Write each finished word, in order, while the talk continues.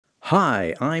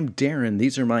Hi, I'm Darren.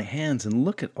 These are my hands, and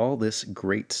look at all this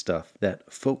great stuff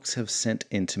that folks have sent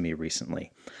in to me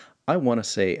recently. I want to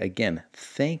say again,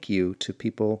 thank you to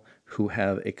people who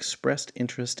have expressed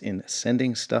interest in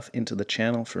sending stuff into the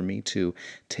channel for me to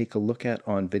take a look at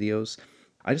on videos.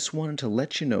 I just wanted to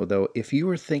let you know, though, if you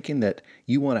are thinking that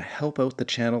you want to help out the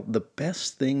channel, the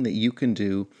best thing that you can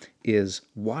do is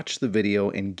watch the video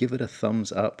and give it a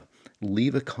thumbs up.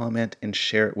 Leave a comment and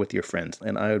share it with your friends.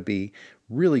 And I would be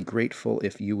really grateful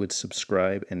if you would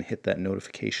subscribe and hit that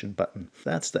notification button.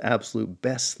 That's the absolute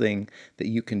best thing that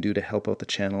you can do to help out the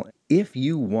channel. If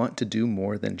you want to do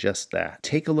more than just that,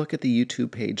 take a look at the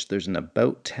YouTube page. There's an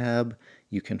About tab.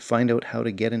 You can find out how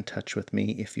to get in touch with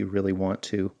me if you really want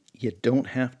to. You don't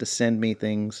have to send me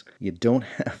things. You don't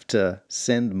have to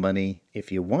send money.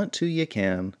 If you want to, you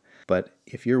can. But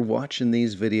if you're watching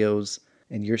these videos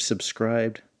and you're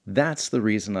subscribed, that's the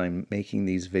reason I'm making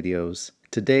these videos.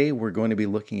 Today we're going to be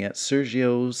looking at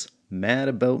Sergio's Mad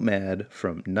About Mad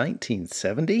from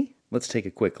 1970. Let's take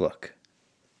a quick look.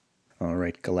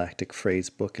 Alright, Galactic Phrase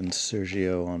Book and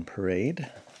Sergio on parade.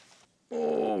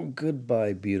 Oh,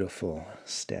 goodbye beautiful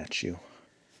statue.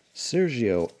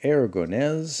 Sergio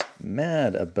Aragonés,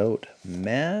 Mad About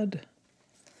Mad.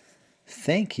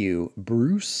 Thank you,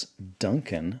 Bruce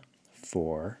Duncan,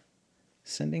 for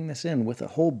sending this in with a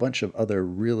whole bunch of other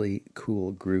really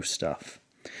cool Groo stuff.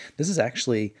 This is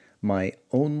actually my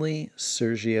only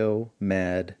Sergio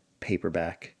Mad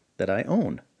paperback that I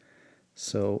own.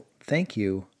 So thank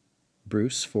you,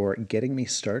 Bruce, for getting me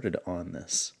started on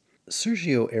this.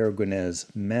 Sergio Aragonés'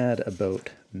 Mad About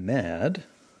Mad.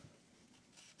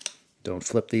 Don't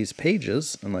flip these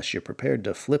pages unless you're prepared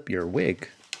to flip your wig.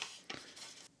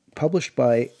 Published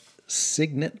by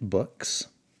Signet Books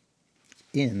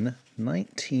in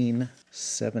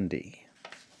 1970.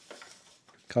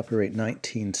 Copyright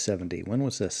 1970. When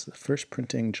was this? First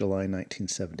printing July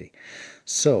 1970.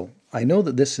 So I know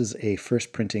that this is a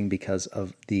first printing because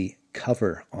of the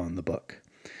cover on the book.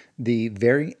 The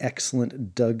very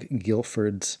excellent Doug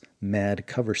Guilford's Mad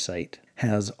cover site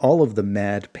has all of the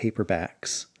Mad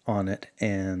paperbacks on it,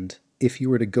 and if you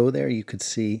were to go there, you could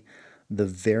see the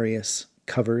various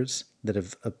covers that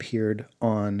have appeared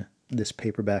on this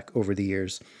paperback over the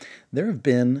years. There have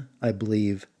been, I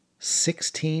believe,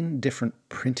 16 different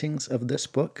printings of this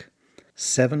book,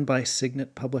 7 by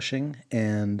Signet Publishing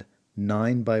and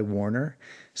 9 by Warner.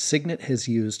 Signet has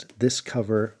used this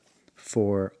cover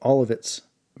for all of its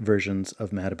versions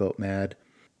of Mad About Mad.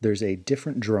 There's a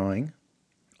different drawing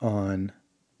on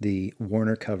the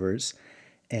Warner covers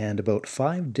and about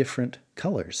 5 different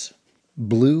colors: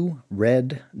 blue,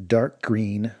 red, dark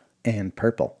green, and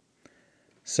purple.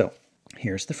 So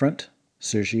here's the front.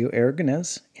 Sergio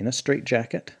Aragonés in a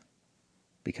straitjacket,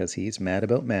 because he's mad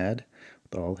about mad,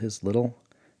 with all his little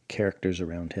characters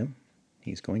around him.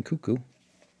 He's going cuckoo.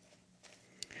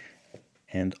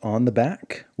 And on the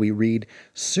back, we read,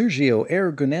 Sergio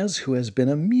Aragonés, who has been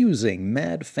amusing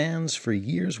mad fans for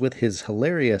years with his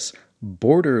hilarious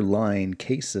borderline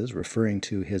cases, referring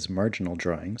to his marginal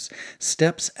drawings,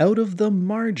 steps out of the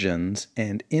margins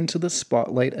and into the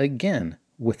spotlight again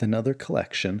with another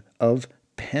collection of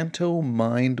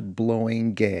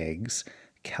panto-mind-blowing gags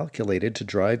calculated to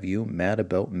drive you mad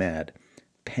about mad.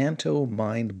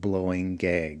 Panto-mind-blowing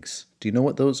gags. Do you know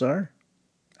what those are?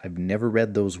 I've never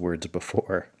read those words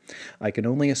before. I can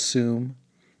only assume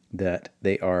that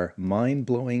they are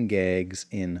mind-blowing gags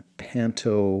in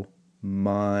pantomime.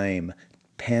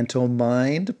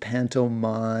 Pantomime?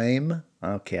 Pantomime?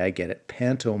 Okay, I get it.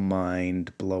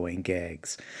 Pantomime-blowing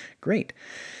gags. Great.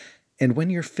 And when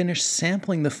you're finished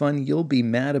sampling the fun, you'll be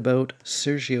mad about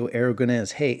Sergio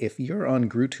Aragonés. Hey, if you're on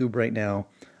GrooTube right now,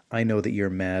 I know that you're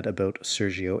mad about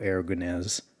Sergio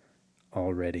Aragonés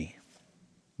already.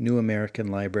 New American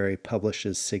Library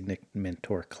publishes Signet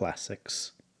Mentor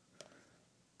Classics.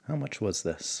 How much was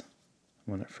this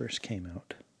when it first came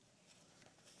out?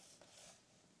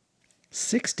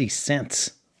 60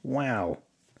 cents. Wow.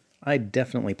 I'd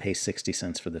definitely pay 60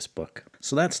 cents for this book.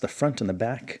 So that's the front and the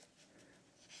back.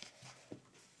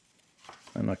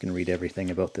 I'm not going to read everything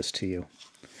about this to you,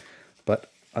 but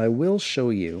I will show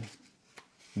you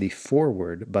the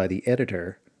foreword by the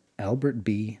editor, Albert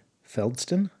B.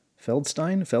 Feldstein?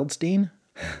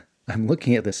 I'm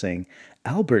looking at this saying,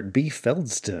 Albert B.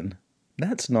 Feldstein?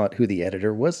 That's not who the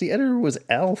editor was. The editor was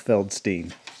Al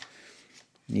Feldstein.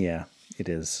 Yeah, it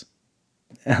is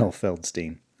Al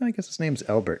Feldstein. I guess his name's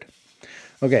Albert.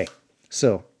 Okay,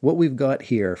 so what we've got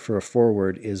here for a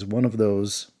foreword is one of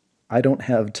those, I don't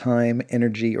have time,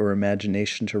 energy, or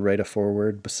imagination to write a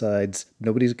foreword. Besides,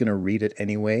 nobody's going to read it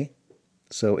anyway,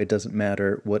 so it doesn't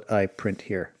matter what I print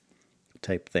here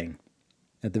type thing.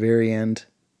 At the very end,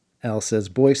 Al says,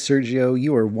 "Boy, Sergio,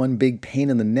 you are one big pain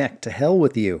in the neck. To hell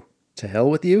with you. To hell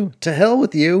with you? To hell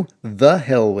with you. The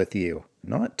hell with you.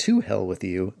 Not to hell with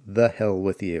you. The hell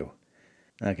with you."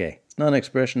 Okay, it's not an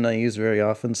expression I use very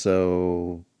often,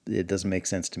 so it doesn't make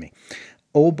sense to me.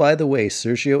 Oh, by the way,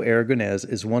 Sergio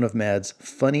Aragonés is one of Mad's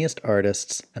funniest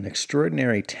artists, an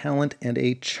extraordinary talent, and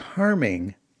a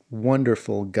charming,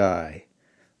 wonderful guy.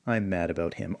 I'm mad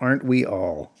about him. Aren't we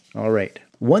all? All right.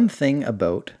 One thing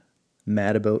about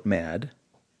Mad,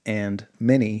 and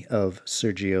many of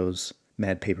Sergio's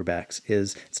Mad paperbacks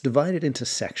is it's divided into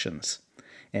sections.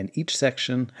 And each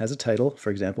section has a title, for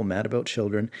example, Mad About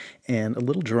Children, and a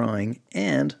little drawing,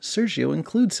 and Sergio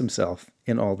includes himself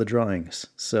in all the drawings.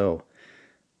 So,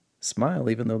 smile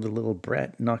even though the little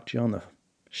brat knocked you on the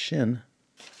shin.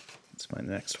 Let's find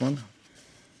the next one.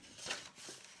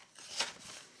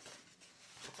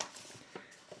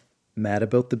 Mad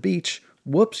About the Beach.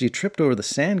 Whoops, you tripped over the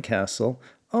sandcastle.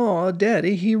 Aw,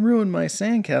 Daddy, he ruined my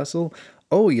sandcastle.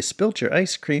 Oh, you spilt your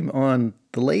ice cream on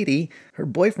the lady. Her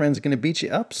boyfriend's going to beat you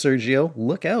up, Sergio.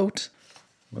 Look out.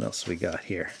 What else we got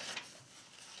here?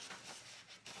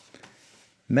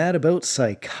 Mad About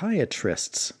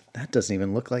Psychiatrists. That doesn't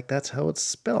even look like that's how it's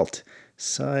spelt.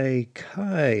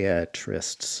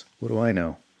 Psychiatrists. What do I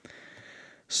know?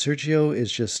 Sergio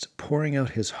is just pouring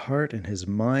out his heart and his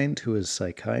mind to his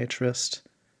psychiatrist,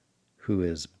 who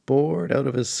is bored out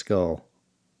of his skull,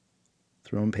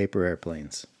 throwing paper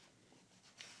airplanes.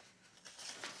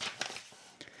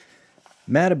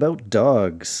 Mad About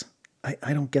Dogs.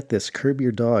 I don't get this. Curb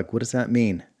your dog. What does that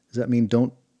mean? Does that mean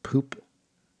don't poop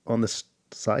on the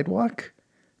sidewalk?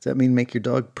 Does that mean make your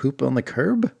dog poop on the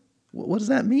curb? What does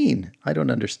that mean? I don't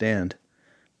understand.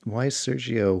 Why is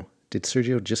Sergio... Did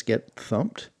Sergio just get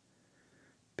thumped?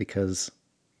 Because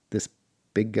this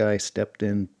big guy stepped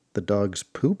in the dog's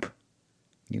poop?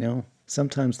 You know,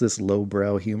 sometimes this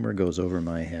lowbrow humor goes over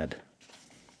my head.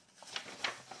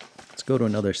 Let's go to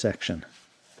another section.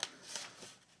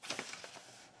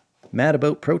 Mad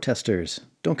About Protesters.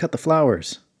 Don't cut the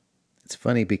flowers. It's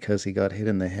funny because he got hit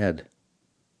in the head.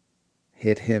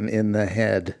 Hit him in the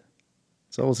head.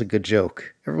 It's always a good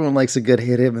joke. Everyone likes a good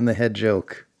hit him in the head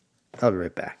joke. I'll be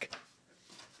right back.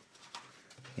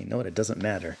 You know what? It doesn't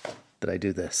matter that I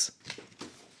do this.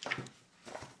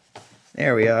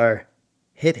 There we are.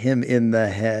 Hit him in the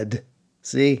head.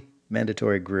 See?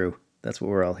 Mandatory Groo. That's what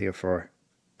we're all here for.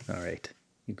 All right.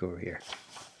 You go over here.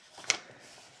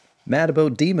 Mad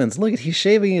About Demons. Look at, he's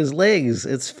shaving his legs.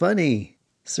 It's funny.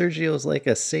 Sergio's like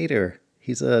a satyr.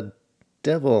 He's a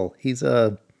devil. He's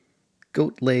a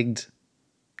goat-legged,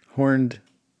 horned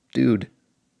dude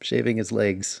shaving his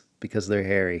legs because they're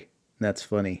hairy. And that's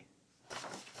funny.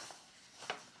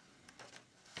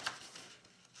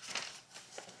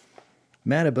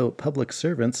 Mad About Public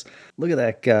Servants. Look at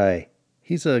that guy.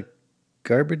 He's a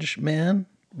garbage man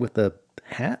with a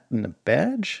hat and a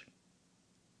badge.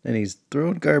 And he's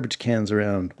throwing garbage cans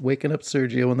around, waking up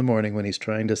Sergio in the morning when he's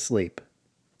trying to sleep.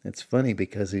 It's funny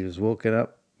because he was woken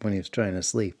up when he was trying to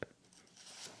sleep.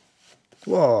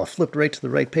 Whoa, flipped right to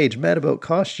the right page. Mad About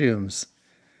Costumes.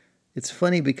 It's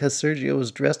funny because Sergio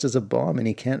is dressed as a bomb and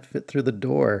he can't fit through the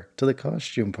door to the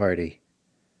costume party.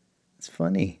 It's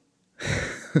funny.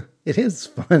 It is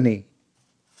funny.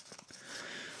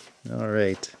 All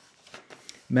right.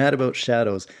 Mad About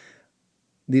Shadows.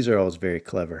 These are always very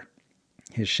clever.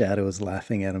 His shadow is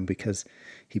laughing at him because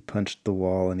he punched the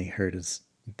wall and he hurt his...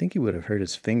 I think he would have hurt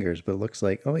his fingers, but it looks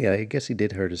like... Oh yeah, I guess he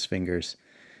did hurt his fingers.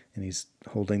 And he's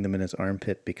holding them in his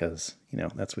armpit because, you know,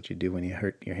 that's what you do when you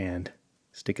hurt your hand.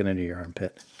 Stick it under your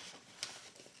armpit.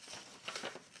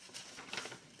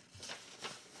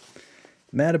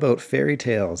 Mad About Fairy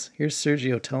Tales. Here's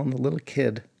Sergio telling the little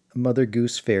kid Mother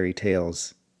Goose fairy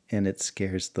tales. And it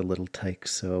scares the little tyke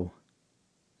so.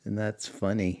 And that's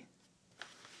funny.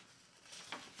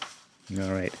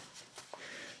 All right.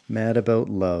 Mad About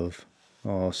Love.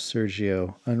 Oh,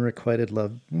 Sergio. Unrequited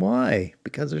love. Why?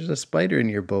 Because there's a spider in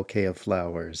your bouquet of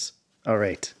flowers. All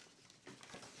right.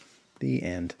 The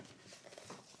end.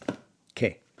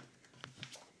 Okay.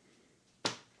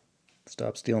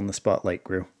 Stop stealing the spotlight,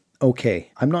 Groo.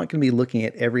 Okay. I'm not going to be looking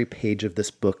at every page of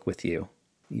this book with you.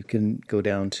 You can go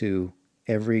down to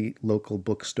every local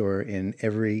bookstore in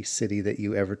every city that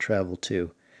you ever travel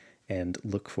to and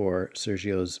look for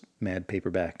Sergio's Mad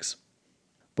paperbacks.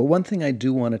 But one thing I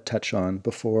do want to touch on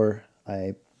before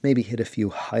I maybe hit a few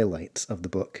highlights of the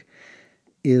book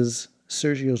is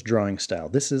Sergio's drawing style.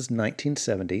 This is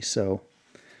 1970, so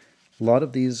a lot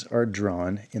of these are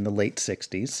drawn in the late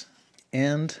 60s.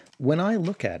 And when I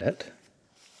look at it,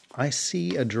 I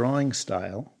see a drawing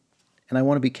style, and I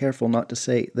want to be careful not to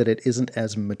say that it isn't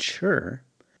as mature,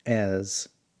 as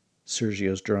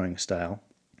Sergio's drawing style,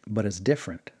 but it's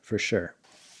different for sure.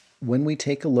 When we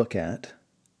take a look at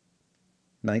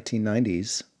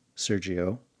 1990s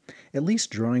Sergio, at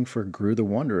least drawing for Groo the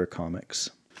Wanderer comics,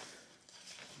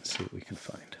 let's see what we can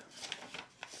find.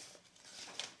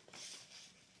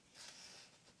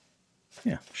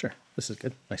 Yeah, sure. This is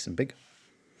good. Nice and big.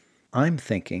 I'm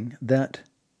thinking that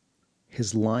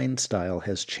his line style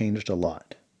has changed a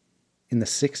lot. In the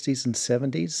 60s and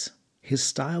 70s, his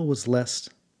style was less,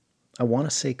 I want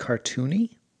to say,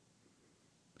 cartoony,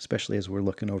 especially as we're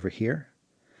looking over here.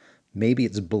 Maybe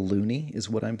it's balloony is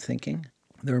what I'm thinking.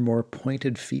 There are more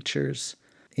pointed features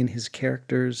in his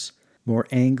characters, more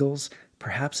angles.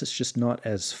 Perhaps it's just not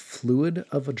as fluid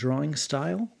of a drawing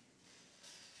style.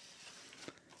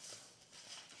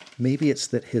 Maybe it's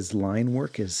that his line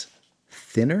work is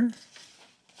thinner.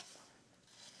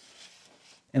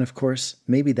 And of course,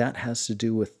 maybe that has to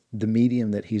do with the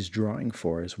medium that he's drawing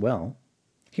for as well.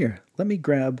 Here, let me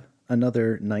grab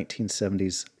another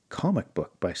 1970s comic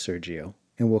book by Sergio,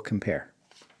 and we'll compare.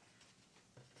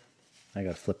 I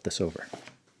gotta flip this over.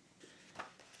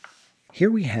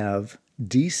 Here we have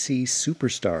DC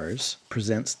Superstars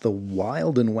presents The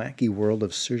Wild and Wacky World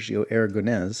of Sergio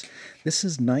Aragonés. This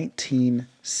is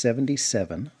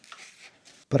 1977,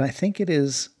 but I think it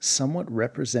is somewhat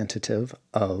representative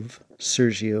of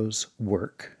Sergio's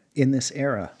work in this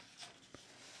era.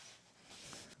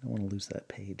 I don't want to lose that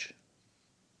page.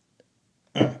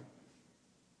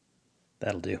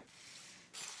 That'll do.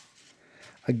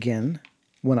 Again,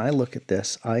 when I look at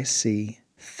this, I see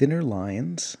thinner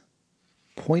lines,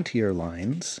 pointier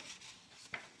lines.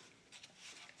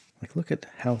 Like, look at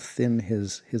how thin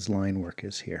his line work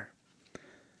is here.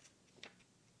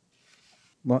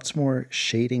 Lots more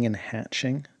shading and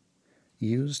hatching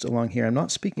used along here. I'm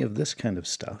not speaking of this kind of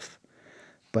stuff,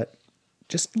 but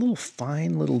just little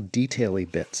fine little detail-y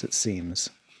bits, it seems.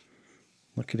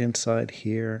 Look at inside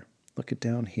here, look at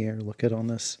down here, look at on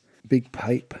this big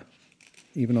pipe,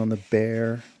 even on the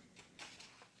bear.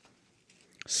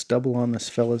 Stubble on this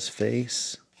fella's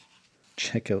face.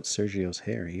 Check out Sergio's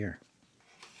hair here.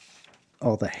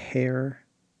 All the hair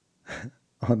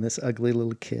on this ugly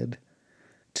little kid.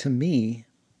 To me,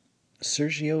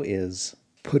 Sergio is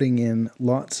putting in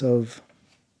lots of,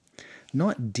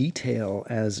 not detail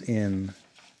as in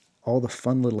all the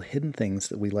fun little hidden things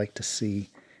that we like to see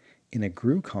in a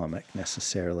Groo comic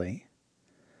necessarily,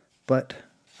 but,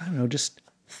 I don't know, just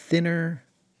thinner,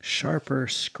 sharper,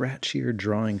 scratchier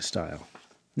drawing style.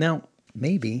 Now,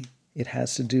 maybe it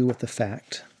has to do with the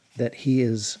fact that he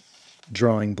is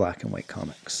drawing black and white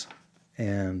comics,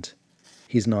 and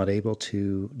he's not able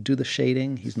to do the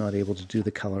shading, he's not able to do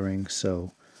the coloring,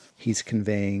 so he's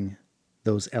conveying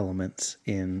those elements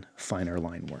in finer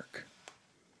line work.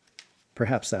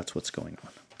 Perhaps that's what's going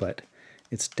on, but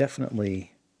it's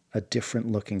definitely a different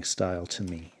looking style to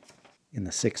me in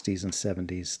the 60s and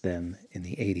 70s than in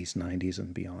the 80s, 90s,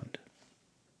 and beyond.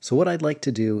 So what I'd like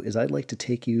to do is I'd like to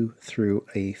take you through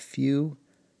a few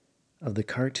of the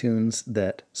cartoons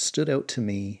that stood out to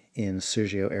me in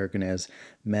Sergio Aragonés'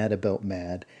 Mad About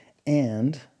Mad,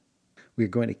 and we're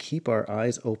going to keep our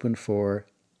eyes open for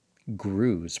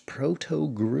Groos,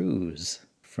 proto-Groos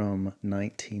from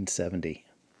 1970.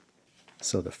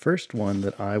 So the first one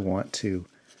that I want to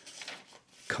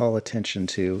call attention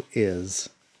to is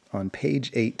on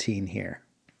page 18 here.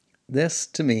 This,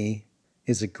 to me,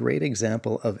 is a great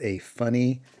example of a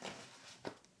funny,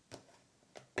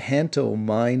 panto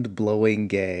mind-blowing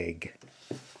gag.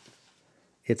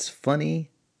 It's funny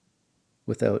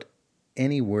without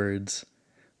any words,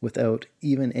 without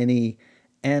even any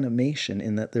animation,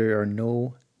 in that there are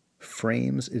no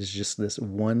frames. It's just this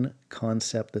one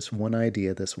concept, this one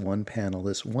idea, this one panel,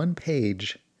 this one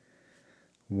page,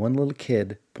 one little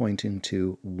kid pointing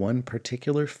to one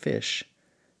particular fish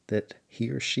that he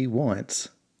or she wants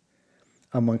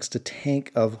amongst a tank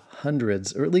of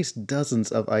hundreds, or at least dozens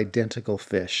of identical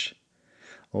fish.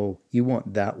 Oh, you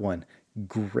want that one?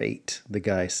 Great, the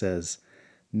guy says.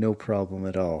 No problem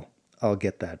at all. I'll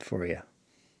get that for you.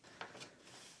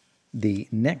 The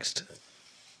next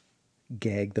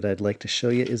gag that I'd like to show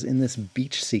you is in this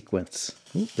beach sequence.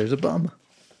 Ooh, there's a bum.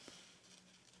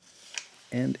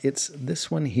 And it's this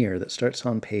one here that starts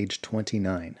on page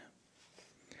 29.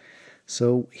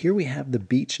 So here we have the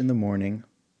beach in the morning,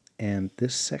 and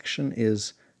this section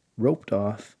is roped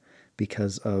off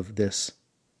because of this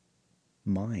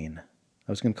mine.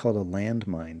 I was going to call it a land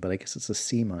mine, but I guess it's a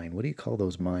sea mine. What do you call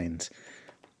those mines?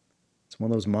 It's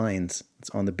one of those mines. It's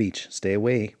on the beach. Stay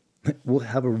away. We'll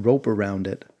have a rope around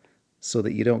it so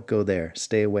that you don't go there.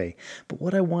 Stay away. But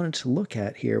what I wanted to look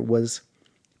at here was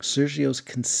Sergio's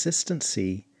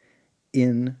consistency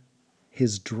in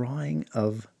his drawing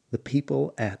of the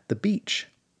people at the beach.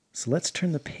 So let's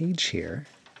turn the page here.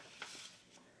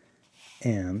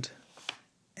 And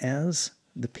as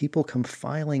the people come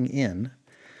filing in,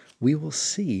 we will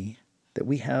see that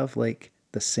we have like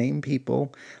the same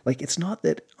people. Like, it's not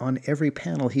that on every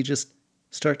panel he just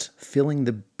starts filling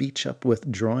the beach up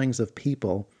with drawings of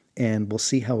people and we'll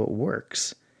see how it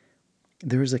works.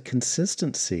 There is a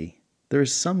consistency. There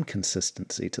is some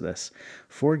consistency to this.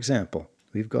 For example,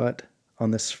 we've got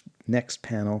on this next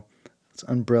panel, this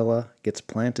umbrella gets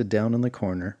planted down in the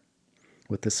corner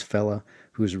with this fella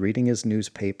who's reading his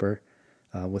newspaper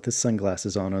with his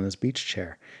sunglasses on his beach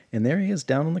chair. And there he is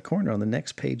down in the corner on the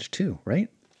next page too, right?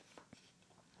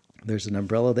 There's an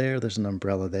umbrella there. There's an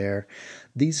umbrella there.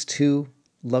 These two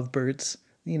lovebirds,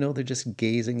 you know, they're just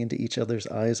gazing into each other's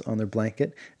eyes on their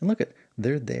blanket. And look at,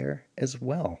 they're there as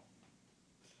well.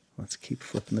 Let's keep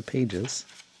flipping the pages.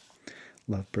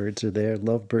 Lovebirds are there.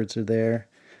 Lovebirds are there.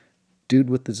 Dude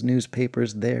with his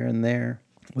newspapers there and there.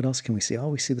 What else can we see? Oh,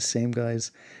 we see the same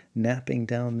guys napping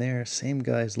down there. Same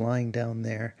guys lying down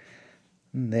there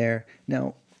and there.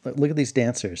 Now, look at these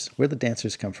dancers. Where the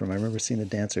dancers come from? I remember seeing the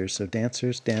dancers. So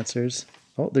dancers.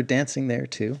 Oh, they're dancing there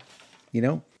too. You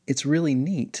know, it's really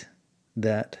neat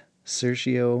that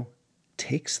Sergio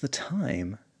takes the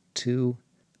time to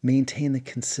maintain the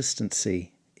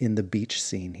consistency in the beach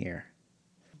scene here.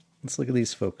 Let's look at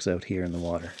these folks out here in the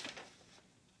water.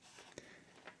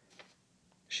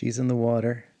 She's in the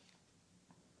water,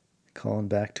 calling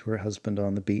back to her husband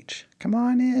on the beach. Come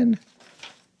on in.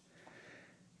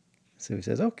 So he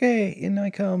says, okay, in I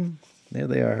come. There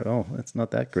they are. Oh, that's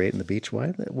not that great in the beach. Why?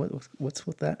 What's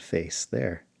with that face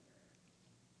there?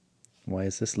 Why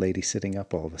is this lady sitting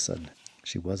up all of a sudden?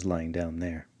 She was lying down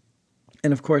there.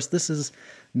 And of course, this is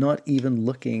not even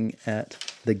looking at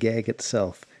the gag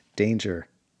itself. Danger.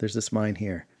 There's this mine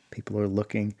here. People are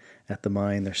looking at the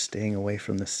mine. They're staying away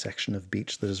from this section of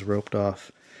beach that is roped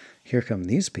off. Here come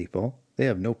these people. They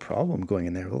have no problem going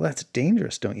in there. Well, that's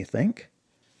dangerous, don't you think?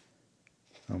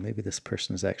 Oh, maybe this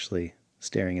person is actually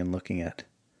staring and looking at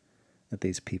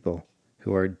these people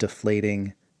who are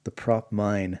deflating the prop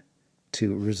mine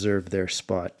to reserve their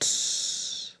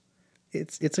spots.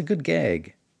 It's a good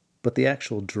gag, but the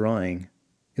actual drawing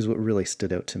is what really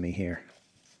stood out to me here.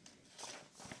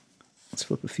 Let's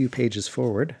flip a few pages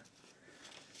forward.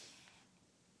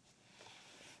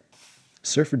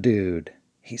 Surfer dude.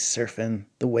 He's surfing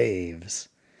the waves.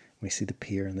 We see the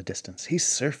pier in the distance. He's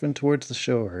surfing towards the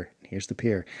shore. Here's the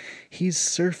pier. He's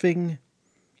surfing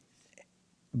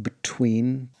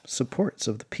between supports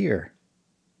of the pier.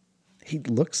 He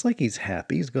looks like he's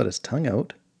happy. He's got his tongue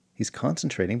out. He's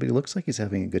concentrating, but he looks like he's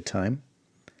having a good time.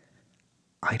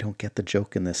 I don't get the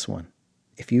joke in this one.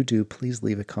 If you do, please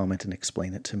leave a comment and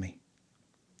explain it to me.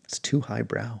 It's too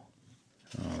highbrow.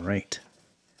 All right.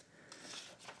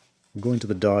 We're going to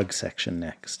the dog section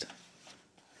next.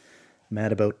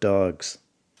 Mad about dogs.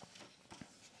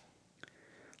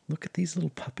 Look at these little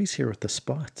puppies here with the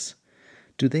spots.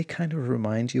 Do they kind of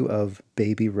remind you of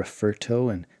baby Rufferto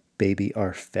and baby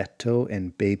Arfetto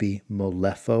and baby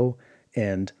Molefo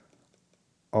and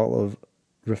all of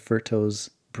Rufferto's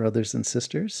brothers and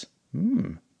sisters?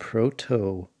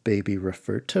 Proto baby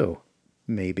Rufferto.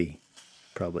 Maybe.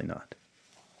 Probably not.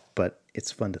 But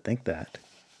it's fun to think that.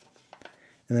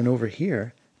 And then over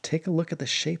here, take a look at the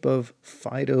shape of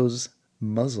Fido's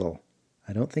muzzle.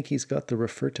 I don't think he's got the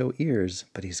Rufferto ears,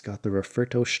 but he's got the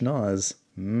Rufferto schnoz.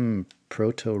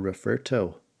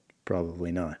 Proto-Rufferto.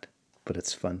 Probably not, but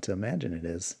it's fun to imagine it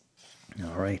is.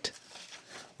 All right,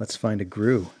 let's find a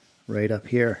Groo right up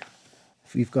here.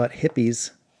 If you've got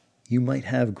hippies, you might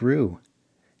have Groo.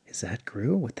 Is that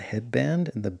Groo with the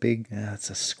headband and the big, it's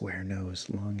a square nose,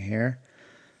 long hair?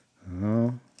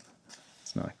 Oh,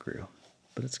 it's not Groo,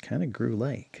 but it's kind of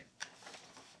Groo-like.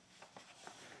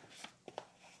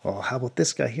 Oh, how about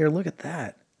this guy here? Look at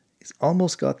that. He's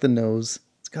almost got the nose.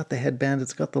 It's got the headband.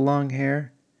 It's got the long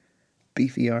hair.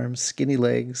 Beefy arms, skinny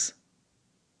legs.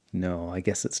 No, I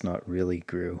guess it's not really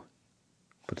Groo.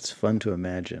 But it's fun to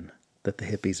imagine that the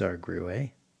hippies are Groo, eh?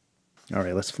 All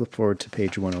right, let's flip forward to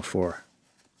page 104.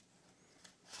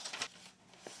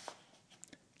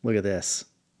 Look at this.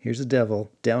 Here's a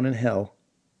devil down in hell,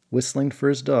 whistling for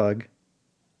his dog,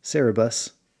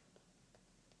 Cerebus,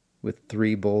 with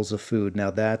 3 bowls of food.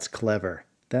 Now that's clever.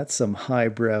 That's some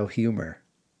highbrow humor.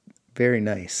 Very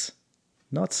nice.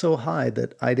 Not so high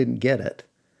that I didn't get it.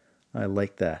 I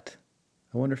like that.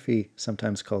 I wonder if he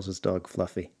sometimes calls his dog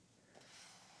Fluffy.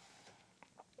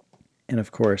 And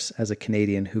of course, as a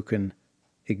Canadian, who can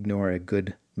ignore a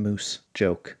good moose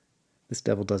joke? This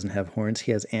devil doesn't have horns,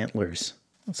 he has antlers.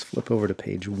 Let's flip over to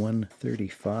page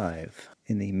 135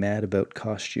 in the Mad About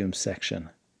Costume section.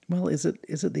 Well, is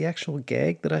it the actual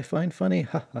gag that I find funny?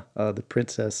 Ha ha ha, the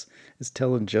princess is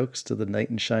telling jokes to the knight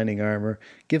in shining armor,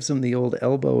 gives him the old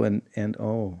elbow, and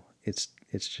oh, it's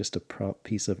just a prop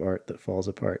piece of art that falls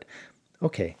apart.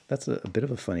 Okay, that's a bit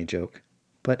of a funny joke.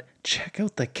 But check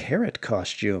out the carrot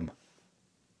costume.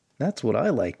 That's what I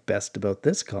like best about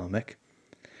this comic.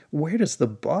 Where does the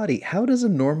body, how does a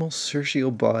normal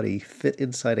Sergio body fit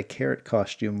inside a carrot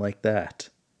costume like that?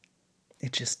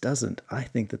 It just doesn't. I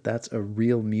think that that's a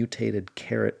real mutated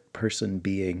carrot person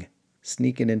being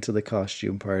sneaking into the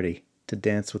costume party to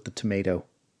dance with the tomato.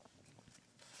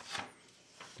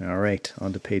 All right,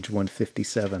 on to page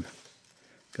 157.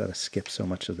 Got to skip so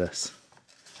much of this.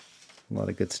 A lot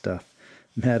of good stuff.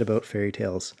 Mad About Fairy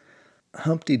Tales.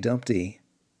 Humpty Dumpty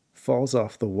falls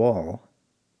off the wall.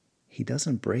 He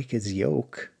doesn't break his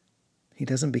yolk. He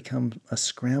doesn't become a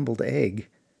scrambled egg.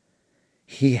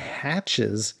 He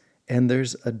hatches, and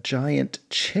there's a giant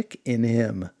chick in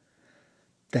him.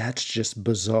 That's just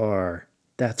bizarre.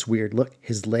 That's weird. Look,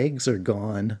 his legs are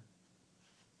gone.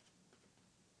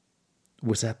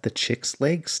 Was that the chick's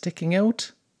legs sticking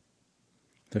out?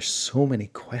 There's so many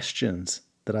questions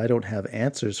that I don't have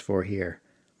answers for here.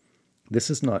 This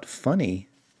is not funny.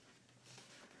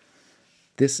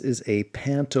 This is a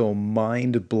panto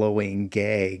mind-blowing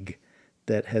gag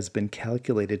that has been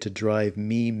calculated to drive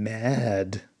me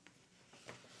mad.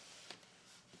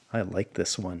 I like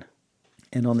this one.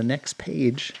 And on the next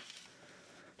page,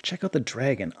 check out the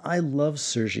dragon. I love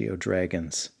Sergio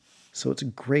dragons, so it's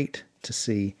great to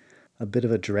see a bit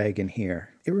of a dragon here.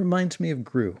 It reminds me of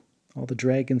Groo. All the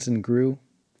dragons in Groo.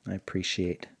 I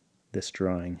appreciate this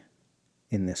drawing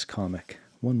in this comic.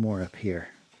 One more up here.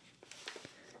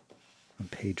 On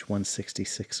page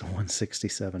 166 and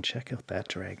 167. Check out that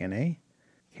dragon, eh?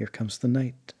 Here comes the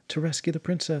knight to rescue the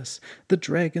princess. The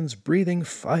dragon's breathing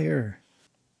fire.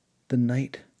 The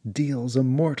knight deals a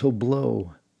mortal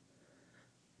blow.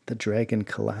 The dragon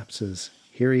collapses.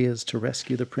 Here he is to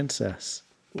rescue the princess.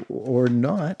 Or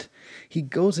not. He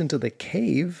goes into the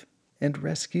cave and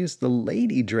rescues the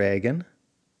lady dragon.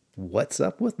 What's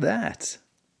up with that?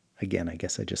 Again, I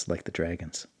guess I just like the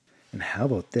dragons. And how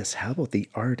about this? How about the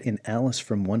art in Alice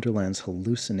from Wonderland's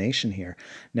hallucination here?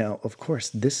 Now, of course,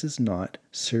 this is not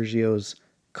Sergio's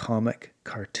comic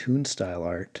cartoon style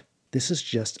art. This is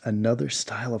just another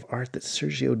style of art that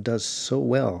Sergio does so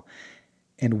well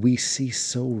and we see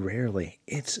so rarely.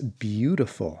 It's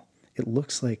beautiful. It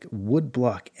looks like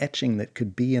woodblock etching that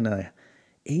could be in a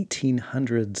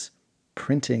 1800s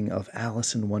printing of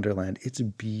Alice in Wonderland. It's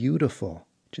beautiful.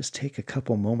 Just take a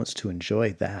couple moments to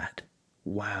enjoy that.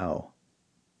 Wow.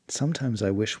 Sometimes I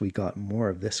wish we got more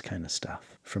of this kind of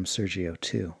stuff from Sergio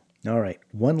too. All right,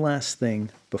 one last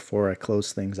thing before I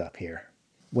close things up here.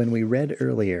 When we read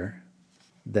earlier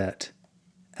that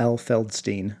Al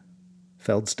Feldstein,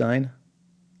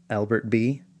 Albert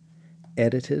B.,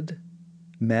 edited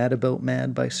Mad About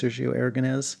Mad by Sergio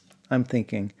Aragonés, I'm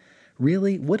thinking,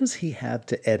 really, what does he have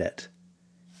to edit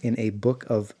in a book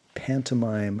of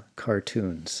pantomime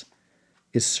cartoons?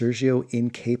 Is Sergio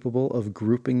incapable of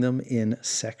grouping them in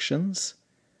sections?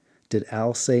 Did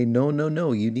Al say,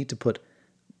 no, you need to put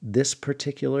this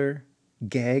particular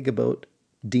gag about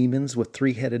demons with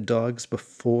three-headed dogs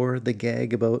before the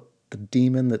gag about the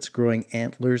demon that's growing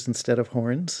antlers instead of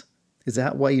horns? Is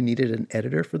that why you needed an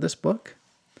editor for this book?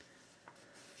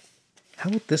 How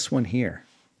about this one here?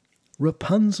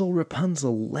 Rapunzel,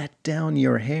 Rapunzel, let down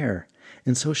your hair.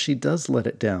 And so she does let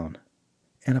it down.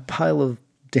 And a pile of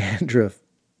dandruff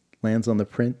lands on the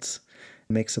prince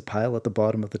and makes a pile at the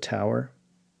bottom of the tower.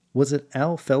 Was it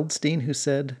Al Feldstein who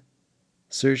said,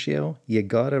 Sergio, you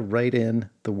gotta write in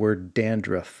the word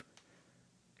dandruff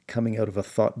coming out of a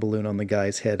thought balloon on the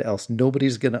guy's head, else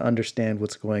nobody's going to understand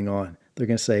what's going on. They're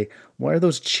going to say, why are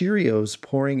those Cheerios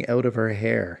pouring out of her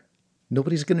hair?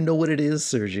 Nobody's going to know what it is,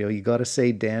 Sergio. You got to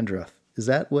say dandruff. Is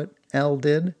that what Al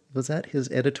did? Was that his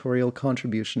editorial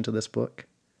contribution to this book?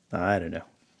 I don't know.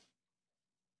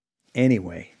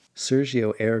 Anyway,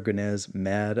 Sergio Aragonés,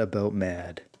 Mad About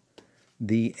Mad.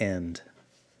 The end.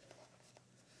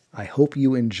 I hope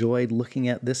you enjoyed looking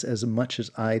at this as much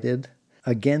as I did.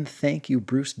 Again, thank you,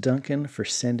 Bruce Duncan, for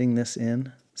sending this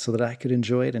in so that I could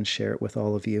enjoy it and share it with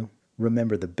all of you.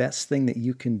 Remember, the best thing that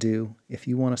you can do if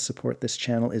you want to support this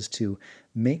channel is to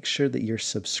make sure that you're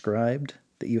subscribed,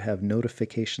 that you have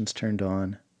notifications turned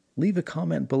on. Leave a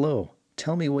comment below.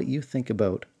 Tell me what you think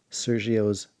about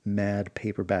Sergio's Mad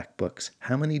paperback books.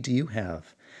 How many do you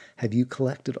have? Have you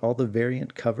collected all the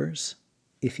variant covers?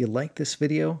 If you like this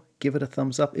video, give it a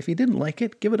thumbs up. If you didn't like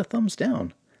it, give it a thumbs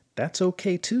down. That's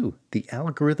okay too. The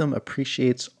algorithm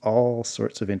appreciates all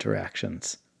sorts of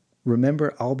interactions.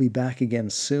 Remember, I'll be back again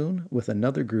soon with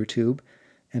another GrooTube,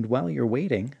 and while you're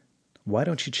waiting, why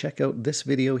don't you check out this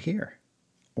video here?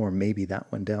 Or maybe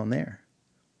that one down there.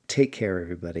 Take care,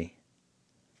 everybody,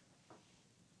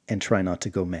 and try not to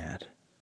go mad.